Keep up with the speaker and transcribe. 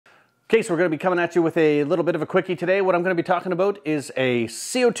Okay, so we're going to be coming at you with a little bit of a quickie today. What I'm going to be talking about is a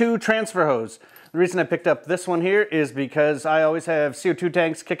CO2 transfer hose. The reason I picked up this one here is because I always have CO2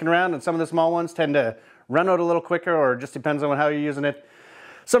 tanks kicking around, and some of the small ones tend to run out a little quicker, or it just depends on how you're using it.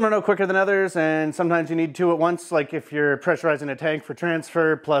 Some run out quicker than others, and sometimes you need two at once, like if you're pressurizing a tank for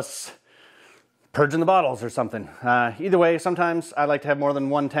transfer plus purging the bottles or something. Either way, sometimes I like to have more than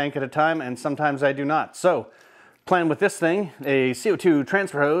one tank at a time, and sometimes I do not. So, plan with this thing, a CO2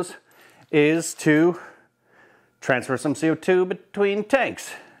 transfer hose, is to transfer some CO2 between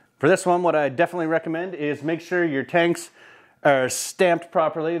tanks. For this one, what I definitely recommend is make sure your tanks are stamped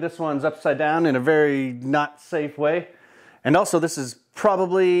properly. This one's upside down in a very not safe way. And also, this is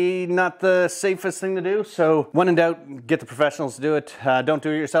probably not the safest thing to do, so when in doubt, get the professionals to do it. Don't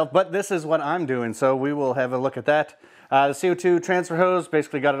do it yourself, but this is what I'm doing, so we will have a look at that. The CO2 transfer hose,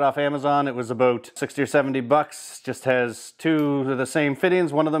 basically got it off Amazon. It was about 60 or 70 bucks. Just has two of the same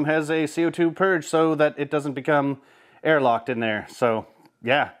fittings. One of them has a CO2 purge so that it doesn't become airlocked in there. So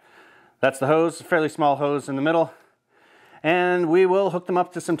yeah, that's the hose, fairly small hose in the middle. And we will hook them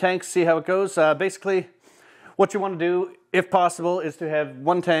up to some tanks, see how it goes. Basically, what you want to do, if possible, is to have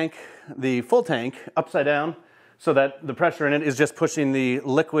one tank, the full tank, upside down so that the pressure in it is just pushing the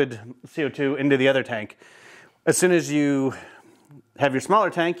liquid CO2 into the other tank. As soon as you have your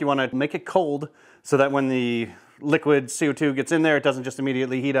smaller tank, you want to make it cold so that when the liquid CO2 gets in there, it doesn't just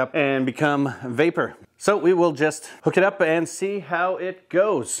immediately heat up and become vapor. So we will just hook it up and see how it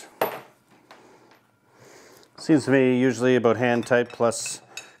goes. Seems to me usually about hand tight plus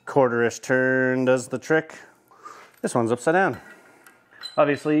quarter-ish turn does the trick. This one's upside down.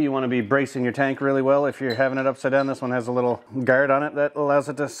 Obviously, you want to be bracing your tank really well if you're having it upside down. This one has a little guard on it that allows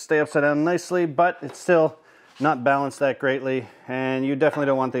it to stay upside down nicely, but it's still not balanced that greatly, and you definitely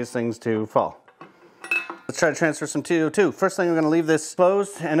don't want these things to fall. Let's try to transfer some CO2. First thing, I'm going to leave this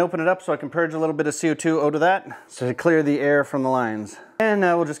closed and open it up so I can purge a little bit of CO2 out of that, so to clear the air from the lines. And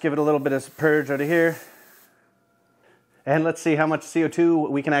now we'll just give it a little bit of purge out of here. And let's see how much CO2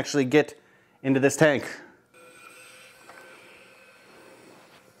 we can actually get into this tank.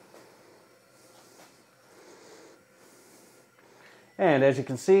 And as you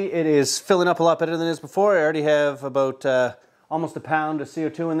can see, it is filling up a lot better than it is before. I already have about almost a pound of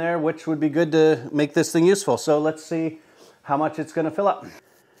CO2 in there, which would be good to make this thing useful. So let's see how much it's going to fill up.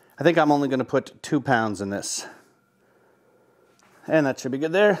 I think I'm only going to put 2 pounds in this. And that should be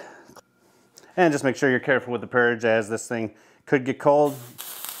good there. And just make sure you're careful with the purge, as this thing could get cold.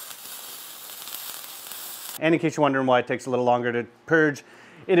 And in case you're wondering why it takes a little longer to purge,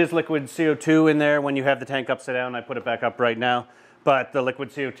 it is liquid CO2 in there. When you have the tank upside down, I put it back up right now. But the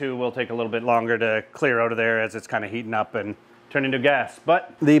liquid CO2 will take a little bit longer to clear out of there as it's kind of heating up and turning into gas.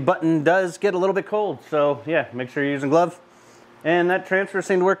 But the button does get a little bit cold, so yeah, make sure you're using gloves. And that transfer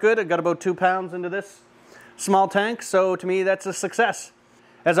seemed to work good. I got about 2 pounds into this small tank, so to me that's a success.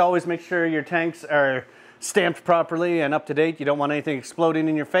 As always, make sure your tanks are stamped properly and up to date. You don't want anything exploding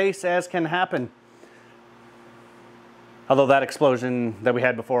in your face, as can happen. Although that explosion that we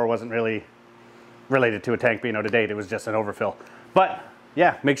had before wasn't really related to a tank being out of date, it was just an overfill. But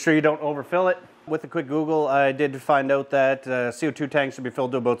yeah, make sure you don't overfill it. With a quick Google, I did find out that CO2 tanks should be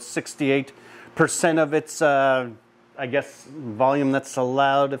filled to about 68% of its, I guess, volume that's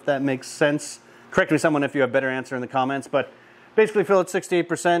allowed, if that makes sense. Correct me someone if you have a better answer in the comments, but basically fill it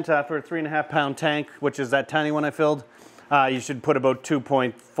 68% for a 3.5 pound tank, which is that tiny one I filled. You should put about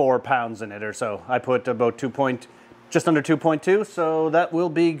 2.4 pounds in it or so. I put about just under 2.2, so that will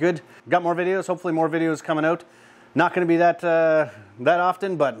be good. Got more videos, hopefully more videos coming out. Not going to be that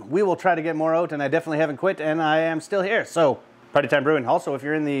often, but we will try to get more out, and I definitely haven't quit, and I am still here. So, Party Time Brewing. Also, if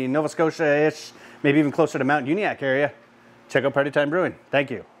you're in the Nova Scotia-ish, maybe even closer to Mount Uniacke area, check out Party Time Brewing.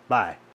 Thank you. Bye.